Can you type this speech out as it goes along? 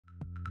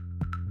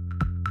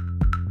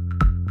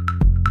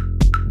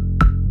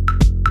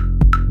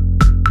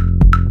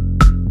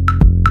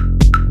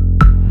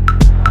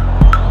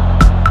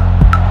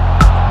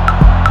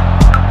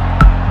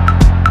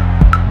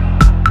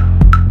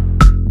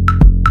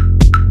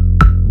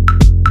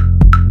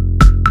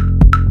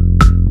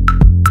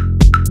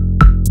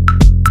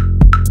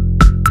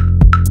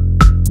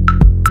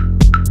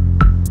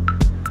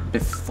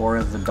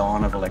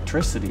dawn of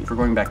electricity. If we're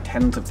going back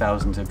tens of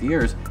thousands of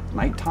years,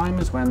 nighttime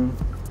is when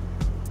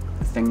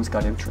things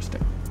got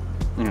interesting.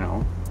 You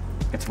know,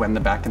 it's when the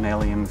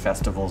bacchanalian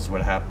festivals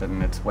would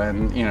happen. It's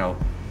when, you know,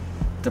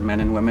 the men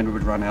and women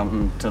would run out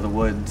into the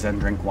woods and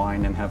drink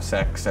wine and have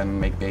sex and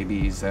make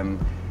babies,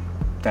 and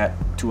that,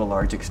 to a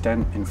large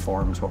extent,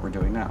 informs what we're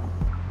doing now.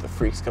 The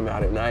freaks come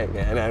out at night,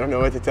 man. I don't know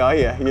what to tell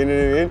you. You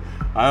know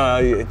what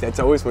I mean? That's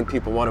always when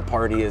people want to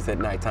party, is at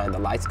nighttime. The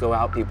lights go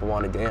out, people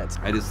want to dance.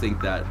 I just think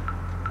that,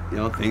 you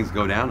know, things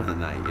go down in the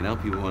night. You know,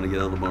 people want to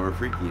get a little more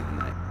freaky in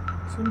the night.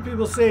 Some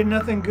people say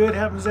nothing good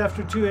happens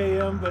after 2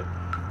 a.m., but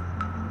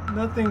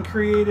nothing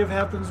creative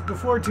happens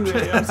before 2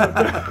 a.m.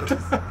 sometimes.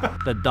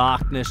 The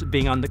darkness,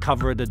 being under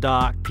cover of the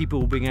dark,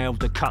 people being able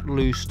to cut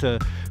loose, to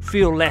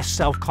feel less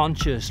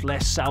self-conscious,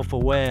 less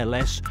self-aware,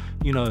 less,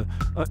 you know,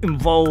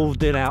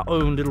 involved in our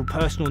own little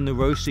personal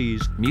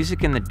neuroses.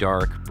 Music in the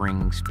dark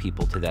brings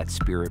people to that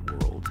spirit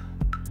world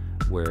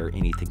where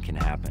anything can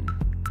happen.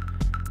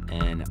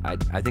 And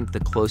I think the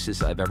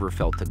closest I've ever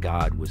felt to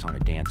God was on a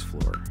dance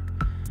floor.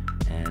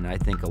 And I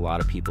think a lot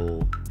of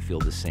people feel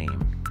the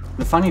same.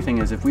 The funny thing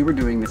is, if we were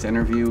doing this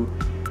interview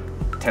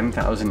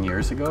 10,000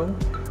 years ago,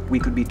 we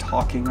could be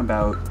talking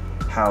about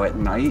how at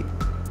night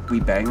we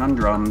bang on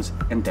drums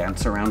and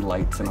dance around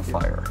lights in a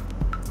fire.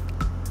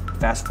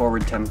 Fast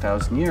forward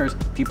 10,000 years,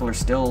 people are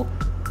still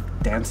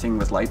dancing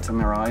with lights in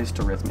their eyes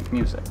to rhythmic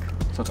music.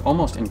 So it's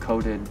almost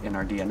encoded in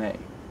our DNA.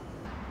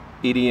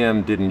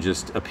 EDM didn't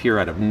just appear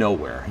out of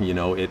nowhere. You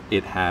know,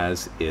 it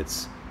has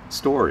its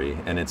story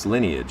and its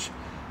lineage.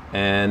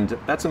 And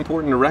that's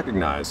important to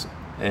recognize.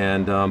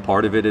 And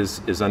part of it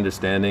is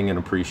understanding and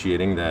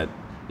appreciating that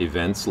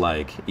events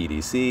like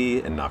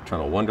EDC and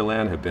Nocturnal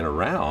Wonderland have been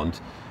around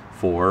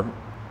for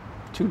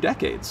 2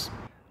 decades.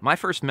 My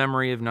first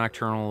memory of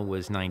Nocturnal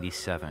was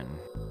 '97.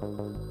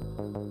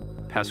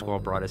 Pasquale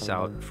brought us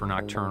out for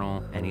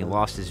Nocturnal, and he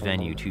lost his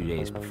venue 2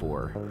 days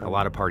before. A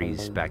lot of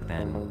parties back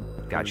then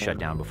got shut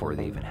down before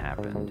they even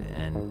happened.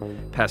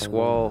 And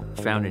Pasquale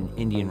found an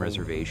Indian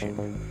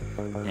reservation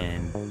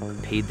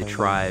and paid the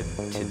tribe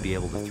to be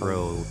able to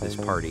throw this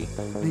party.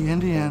 The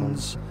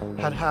Indians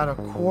had had a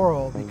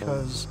quarrel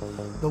because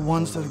the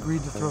ones that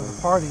agreed to throw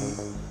the party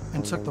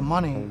and took the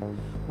money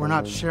were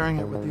not sharing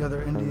it with the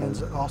other Indians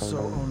that also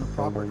own the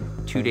property.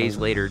 2 days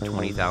later,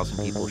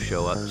 20,000 people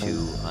show up to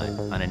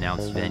an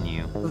unannounced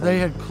venue. They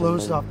had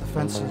closed off the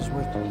fences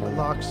with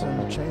locks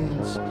and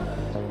chains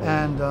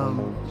and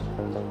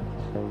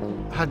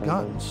had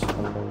guns.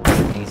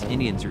 These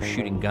Indians are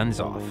shooting guns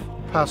off.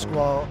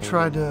 Pasquale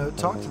tried to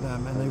talk to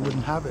them and they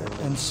wouldn't have it.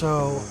 And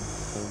so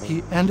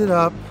he ended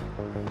up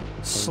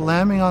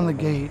slamming on the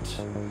gate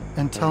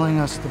and telling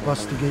us to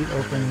bust the gate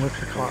open with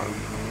the car.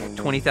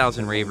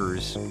 20,000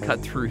 ravers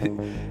cut through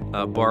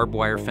barbed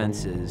wire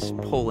fences,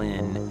 pull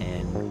in,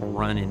 and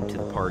run into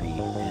the party.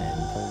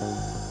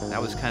 And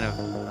that was kind of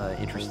an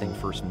interesting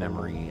first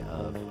memory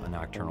of a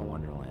Nocturnal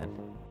Wonderland.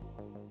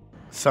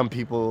 Some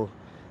people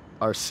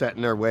are set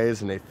in their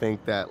ways and they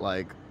think that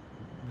like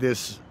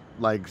this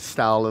like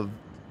style of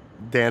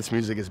dance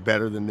music is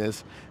better than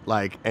this.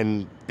 Like,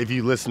 and if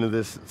you listen to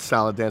this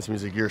style of dance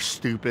music, you're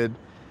stupid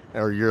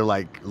or you're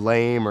like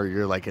lame or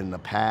you're like in the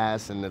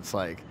past, and it's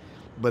like,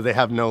 but they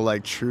have no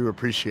like true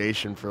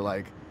appreciation for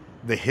like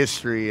the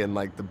history and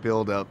like the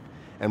build up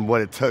and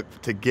what it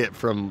took to get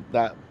from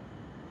that,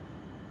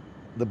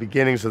 the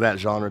beginnings of that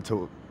genre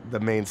to the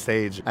main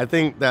stage. I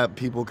think that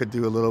people could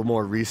do a little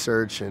more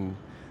research and,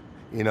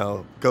 you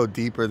know, go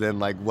deeper than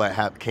like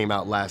what came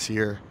out last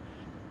year.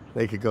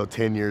 They could go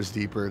 10 years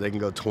deeper, they can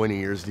go 20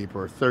 years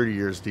deeper, or 30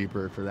 years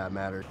deeper for that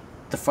matter.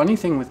 The funny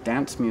thing with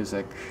dance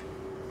music,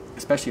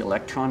 especially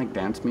electronic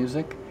dance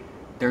music,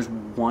 there's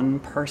one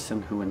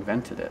person who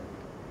invented it,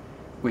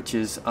 which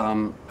is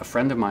a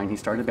friend of mine. He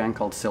started a band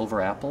called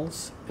Silver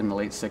Apples in the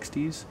late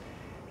 60s.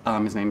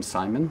 His name's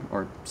Simon,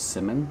 or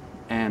Simon,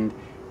 and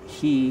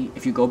he,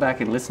 if you go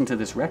back and listen to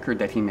this record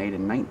that he made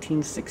in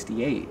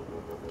 1968,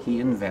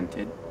 he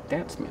invented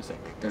dance music.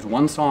 There's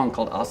one song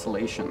called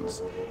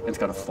Oscillations. It's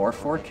got a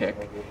 4/4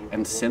 kick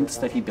and synths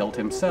that he built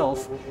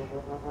himself,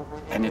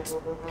 and it's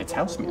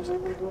house music.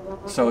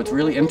 So it's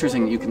really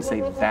interesting that you can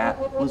say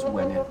that was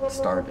when it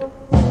started.